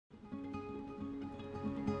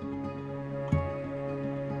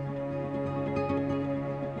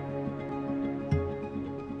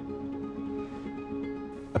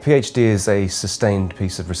PhD is a sustained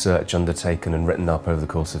piece of research undertaken and written up over the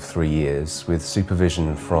course of 3 years with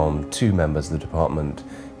supervision from 2 members of the department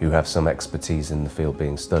who have some expertise in the field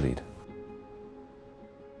being studied.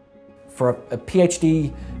 For a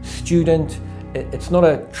PhD student, it's not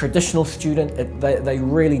a traditional student, they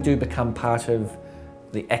really do become part of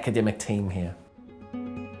the academic team here.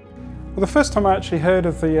 Well, the first time I actually heard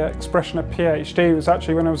of the expression a PhD was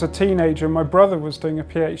actually when I was a teenager and my brother was doing a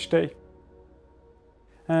PhD.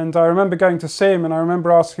 And I remember going to see him and I remember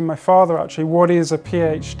asking my father actually, what is a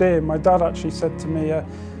PhD? And my dad actually said to me,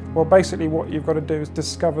 well, basically what you've got to do is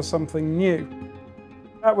discover something new.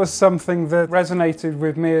 That was something that resonated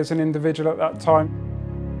with me as an individual at that time.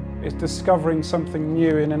 It's discovering something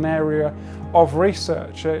new in an area of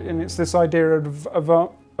research, and it's this idea of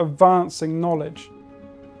advancing knowledge.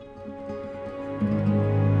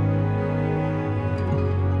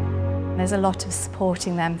 There's a lot of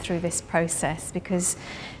supporting them through this process because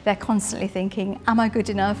they're constantly thinking, am I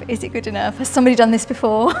good enough? Is it good enough? Has somebody done this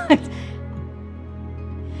before?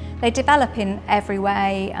 They develop in every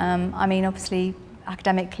way. I mean, obviously,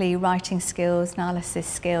 academically, writing skills, analysis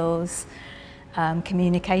skills,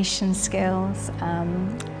 communication skills,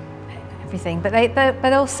 everything.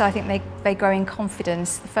 But also, I think they grow in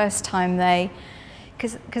confidence the first time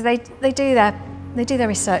because they do their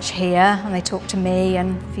research here and they talk to me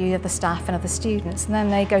and a few other staff and other students, and then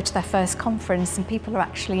they go to their first conference and people are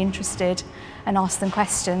actually interested and ask them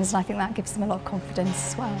questions, and I think that gives them a lot of confidence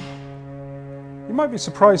as well. You might be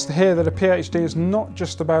surprised to hear that a PhD is not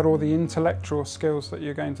just about all the intellectual skills that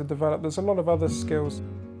you're going to develop. There's a lot of other skills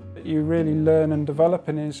that you really learn and develop,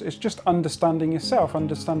 and it's just understanding yourself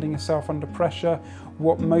under pressure,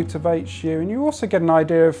 what motivates you, and you also get an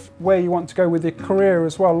idea of where you want to go with your career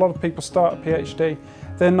as well. A lot of people start a PhD,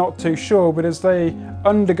 they're not too sure, but as they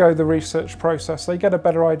undergo the research process, they get a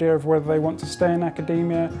better idea of whether they want to stay in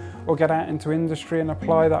academia or get out into industry and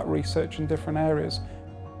apply that research in different areas.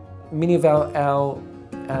 Many of our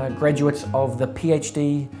graduates of the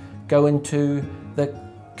PhD go into the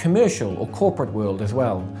commercial or corporate world as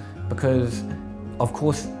well, because of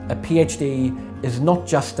course a PhD is not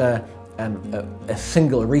just a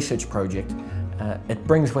single research project. It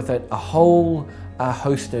brings with it a whole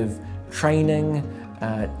host of training,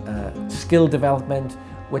 skill development,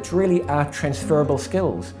 which really are transferable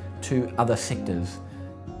skills to other sectors.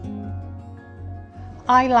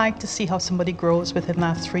 I like to see how somebody grows within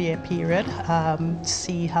that 3-year period,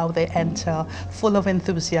 see how they enter full of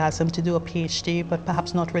enthusiasm to do a PhD, but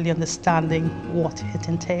perhaps not really understanding what it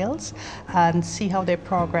entails, and see how they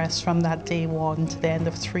progress from that day 1 to the end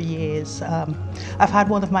of 3 years. I've had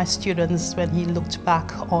one of my students, when he looked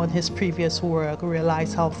back on his previous work,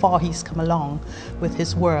 realize how far he's come along with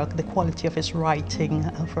his work, the quality of his writing,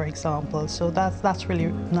 for example. So that's really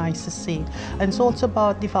nice to see. And it's also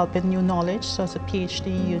about developing new knowledge. So as a PhD,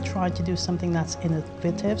 you're trying to do something that's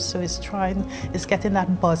innovative, so it's getting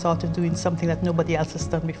that buzz out of doing something that nobody else has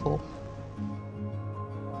done before.